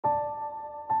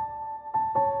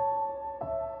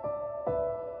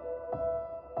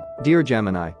Dear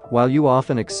Gemini, while you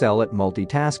often excel at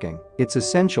multitasking, it's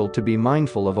essential to be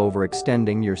mindful of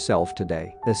overextending yourself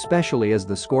today, especially as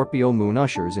the Scorpio moon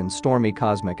ushers in stormy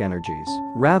cosmic energies.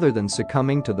 Rather than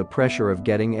succumbing to the pressure of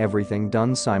getting everything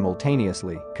done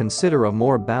simultaneously, consider a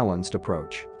more balanced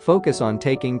approach. Focus on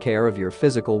taking care of your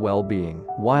physical well-being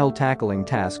while tackling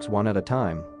tasks one at a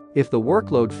time. If the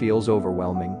workload feels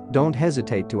overwhelming, don't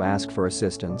hesitate to ask for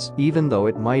assistance, even though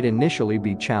it might initially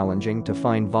be challenging to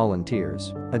find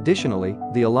volunteers. Additionally,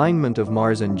 the alignment of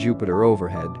Mars and Jupiter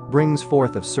overhead brings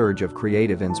forth a surge of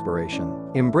creative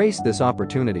inspiration. Embrace this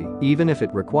opportunity, even if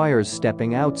it requires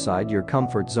stepping outside your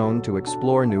comfort zone to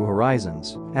explore new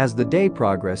horizons. As the day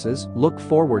progresses, look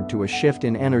forward to a shift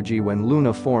in energy when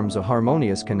Luna forms a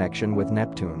harmonious connection with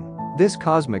Neptune. This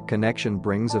cosmic connection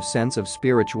brings a sense of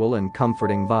spiritual and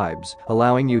comforting vibes,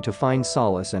 allowing you to find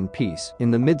solace and peace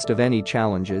in the midst of any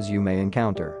challenges you may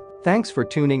encounter. Thanks for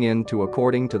tuning in to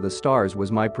According to the Stars.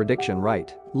 Was my prediction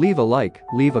right? Leave a like,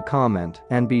 leave a comment,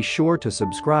 and be sure to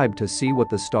subscribe to see what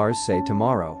the stars say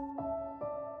tomorrow.